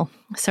as well.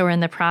 So we're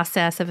in the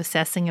process of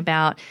assessing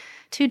about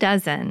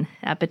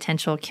 24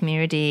 potential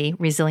community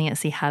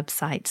resiliency hub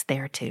sites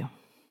there too.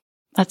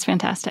 That's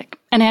fantastic.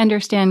 And I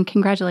understand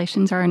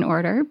congratulations are in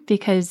order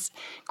because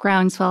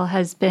Groundswell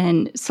has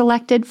been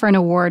selected for an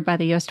award by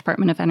the U.S.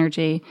 Department of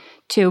Energy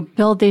to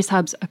build these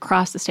hubs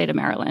across the state of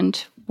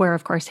Maryland, where,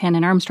 of course,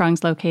 Hannon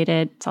Armstrong's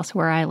located. It's also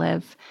where I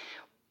live.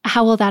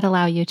 How will that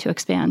allow you to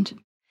expand?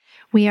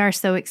 We are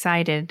so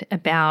excited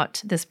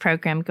about this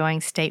program going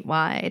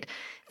statewide.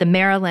 The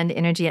Maryland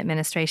Energy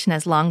Administration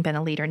has long been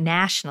a leader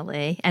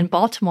nationally, and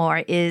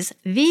Baltimore is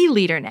the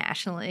leader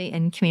nationally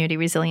in community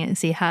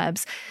resiliency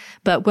hubs.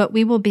 But what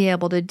we will be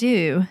able to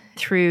do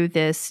through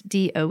this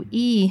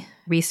DOE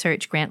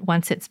research grant,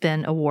 once it's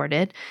been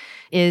awarded,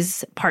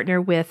 is partner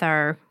with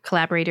our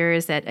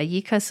collaborators at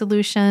Ayika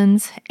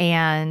Solutions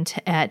and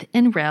at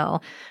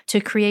NREL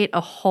to create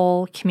a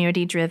whole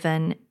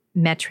community-driven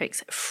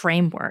metrics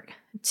framework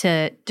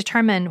to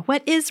determine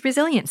what is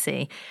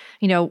resiliency.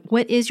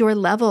 What is your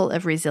level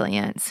of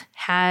resilience?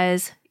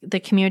 Has the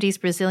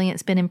community's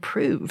resilience been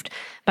improved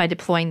by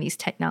deploying these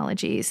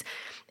technologies?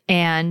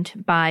 And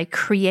by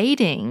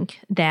creating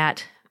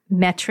that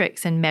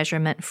metrics and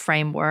measurement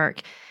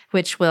framework,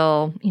 which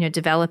will,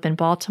 develop in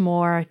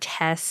Baltimore,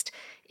 test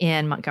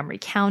in Montgomery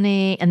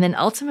County, and then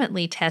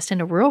ultimately test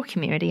in a rural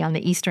community on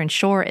the Eastern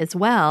Shore as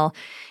well,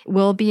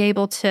 we'll be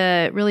able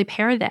to really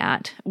pair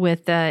that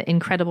with the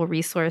incredible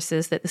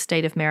resources that the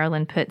state of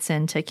Maryland puts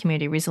into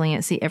community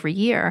resiliency every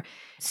year,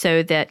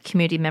 so that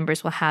community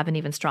members will have an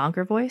even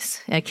stronger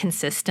voice, a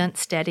consistent,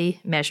 steady,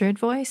 measured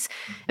voice,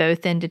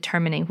 both in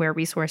determining where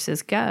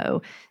resources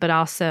go, but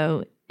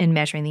also in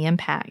measuring the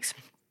impacts,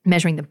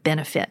 measuring the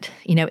benefit,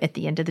 at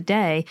the end of the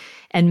day,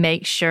 and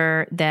make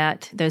sure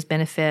that those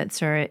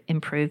benefits are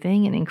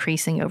improving and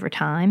increasing over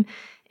time,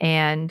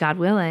 and, God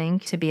willing,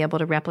 to be able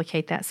to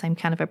replicate that same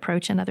kind of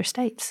approach in other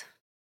states.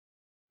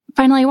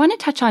 Finally, I want to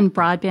touch on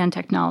broadband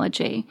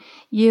technology.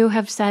 You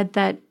have said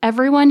that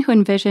everyone who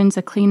envisions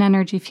a clean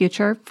energy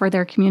future for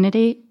their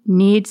community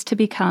needs to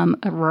become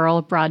a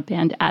rural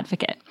broadband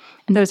advocate.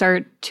 And those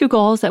are two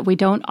goals that we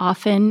don't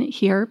often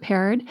hear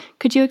paired.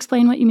 Could you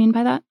explain what you mean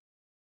by that?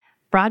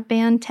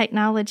 Broadband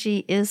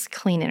technology is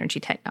clean energy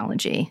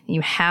technology.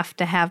 You have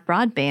to have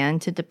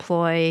broadband to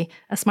deploy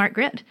a smart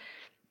grid.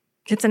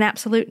 It's an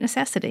absolute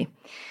necessity.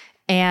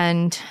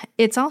 And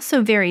it's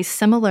also very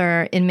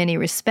similar in many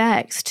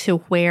respects to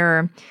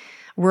where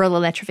rural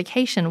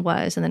electrification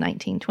was in the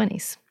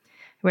 1920s,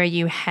 where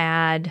you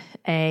had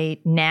a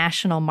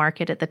national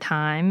market at the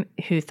time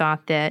who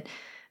thought that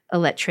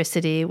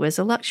electricity was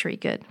a luxury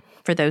good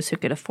for those who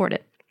could afford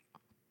it,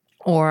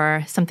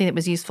 or something that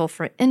was useful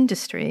for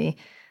industry,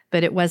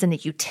 but it wasn't a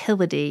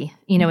utility,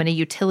 and a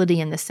utility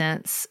in the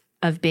sense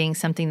of being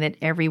something that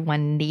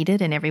everyone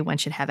needed and everyone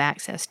should have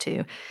access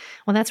to.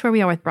 Well, that's where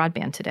we are with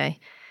broadband today.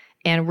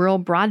 And rural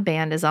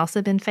broadband has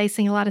also been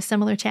facing a lot of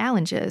similar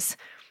challenges.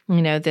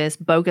 This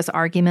bogus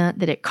argument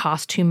that it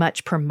costs too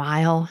much per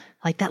mile,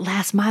 like that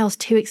last mile's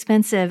too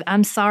expensive.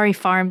 I'm sorry,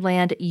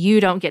 farmland,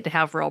 you don't get to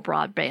have rural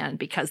broadband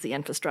because the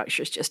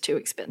infrastructure is just too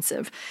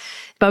expensive.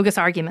 Bogus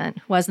argument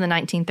was in the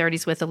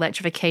 1930s with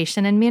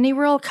electrification, and many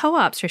rural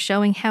co-ops are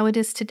showing how it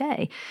is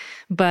today.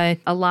 But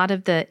a lot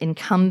of the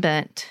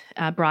incumbent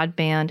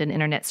broadband and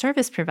internet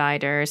service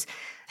providers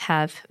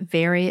have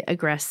very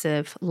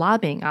aggressive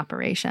lobbying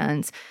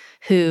operations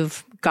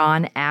who've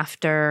gone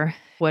after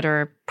what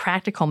are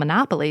practical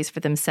monopolies for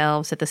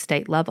themselves at the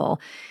state level,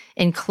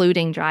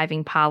 including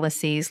driving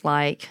policies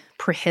like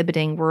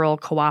prohibiting rural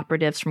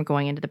cooperatives from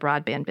going into the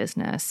broadband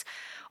business,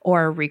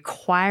 or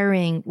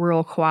requiring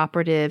rural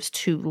cooperatives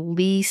to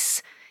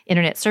lease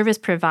internet service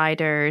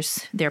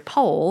providers their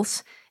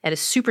poles at a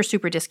super,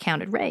 super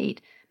discounted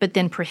rate, but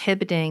then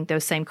prohibiting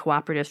those same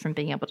cooperatives from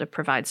being able to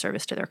provide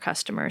service to their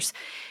customers.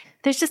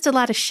 There's just a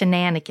lot of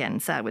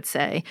shenanigans, I would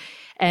say.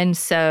 And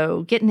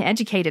so getting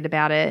educated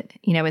about it,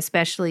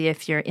 especially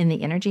if you're in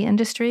the energy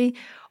industry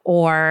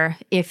or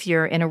if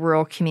you're in a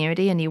rural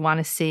community and you want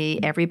to see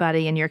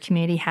everybody in your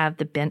community have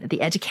the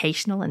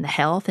educational and the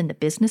health and the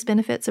business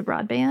benefits of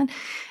broadband,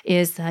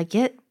 is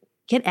get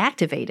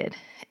activated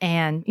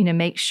and,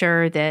 make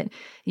sure that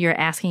you're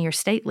asking your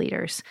state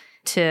leaders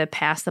to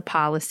pass the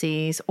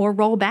policies or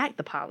roll back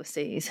the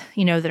policies,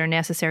 that are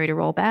necessary to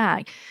roll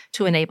back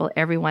to enable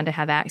everyone to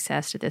have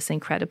access to this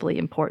incredibly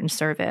important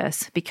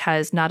service.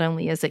 Because not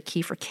only is it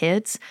key for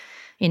kids,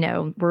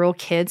 rural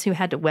kids who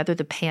had to weather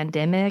the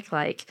pandemic,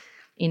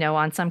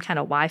 on some kind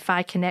of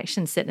Wi-Fi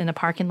connection, sitting in a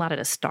parking lot at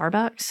a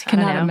Starbucks. I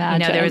cannot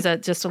imagine. There was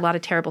just a lot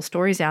of terrible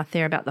stories out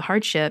there about the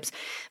hardships.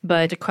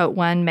 But to quote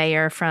one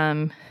mayor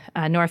from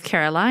North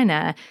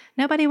Carolina,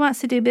 nobody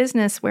wants to do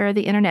business where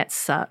the internet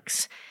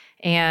sucks.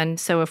 And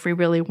so if we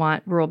really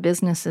want rural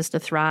businesses to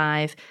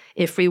thrive,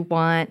 if we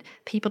want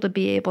people to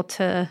be able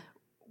to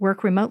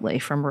work remotely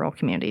from rural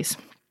communities,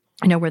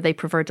 where they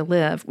prefer to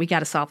live, we got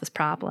to solve this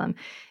problem.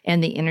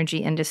 And the energy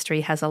industry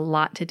has a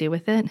lot to do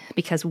with it,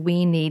 because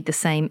we need the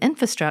same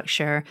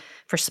infrastructure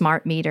for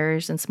smart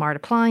meters and smart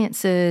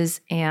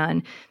appliances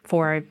and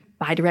for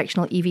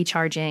bidirectional EV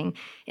charging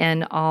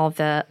and all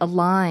the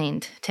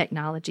aligned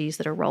technologies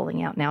that are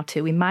rolling out now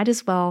too. We might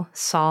as well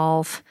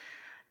solve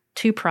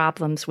two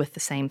problems with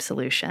the same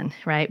solution,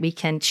 right? We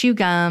can chew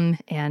gum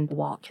and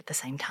walk at the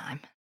same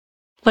time.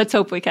 Let's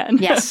hope we can.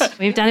 Yes,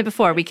 we've done it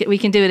before. We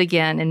can do it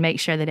again and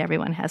make sure that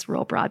everyone has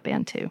rural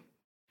broadband too.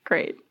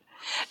 Great.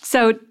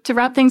 So to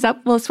wrap things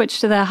up, we'll switch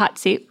to the hot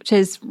seat, which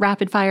is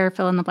rapid fire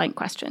fill-in-the-blank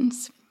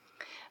questions.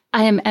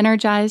 I'm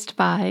energized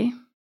by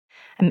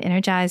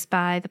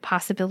the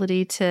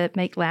possibility to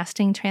make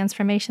lasting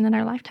transformation in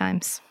our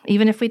lifetimes.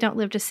 Even if we don't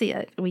live to see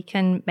it, we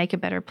can make a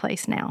better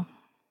place now.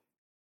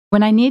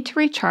 When I need to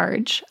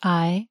recharge,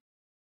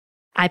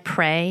 I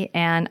pray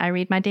and I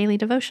read my daily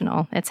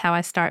devotional. It's how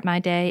I start my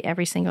day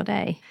every single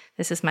day.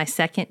 This is my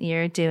second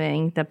year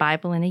doing the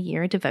Bible in a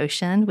Year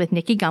devotion with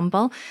Nikki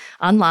Gumbel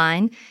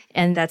online,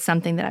 and that's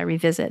something that I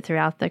revisit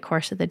throughout the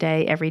course of the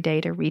day, every day,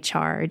 to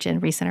recharge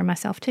and recenter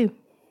myself too.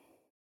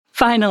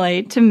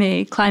 Finally, to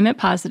me, climate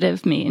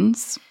positive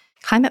means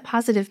Climate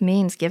positive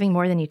means giving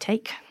more than you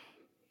take.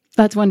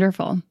 That's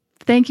wonderful.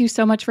 Thank you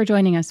so much for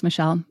joining us,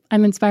 Michelle.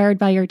 I'm inspired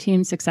by your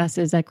team's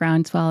successes at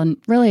Groundswell and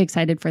really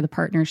excited for the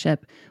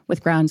partnership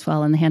with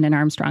Groundswell and the Hannon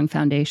Armstrong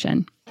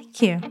Foundation. Thank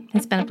you.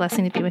 It's been a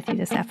blessing to be with you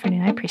this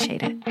afternoon. I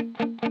appreciate it.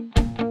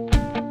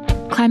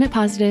 Climate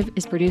Positive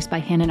is produced by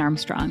Hannon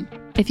Armstrong.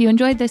 If you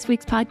enjoyed this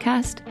week's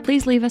podcast,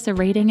 please leave us a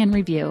rating and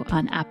review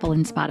on Apple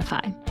and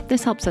Spotify.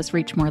 This helps us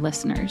reach more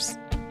listeners.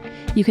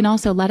 You can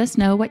also let us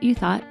know what you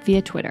thought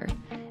via Twitter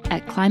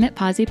at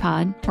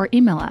ClimatePosiPod or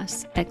email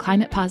us at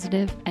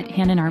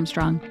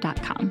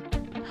climatepositive@hannonarmstrong.com.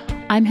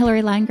 I'm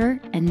Hillary Langer,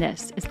 and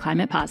this is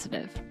Climate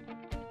Positive.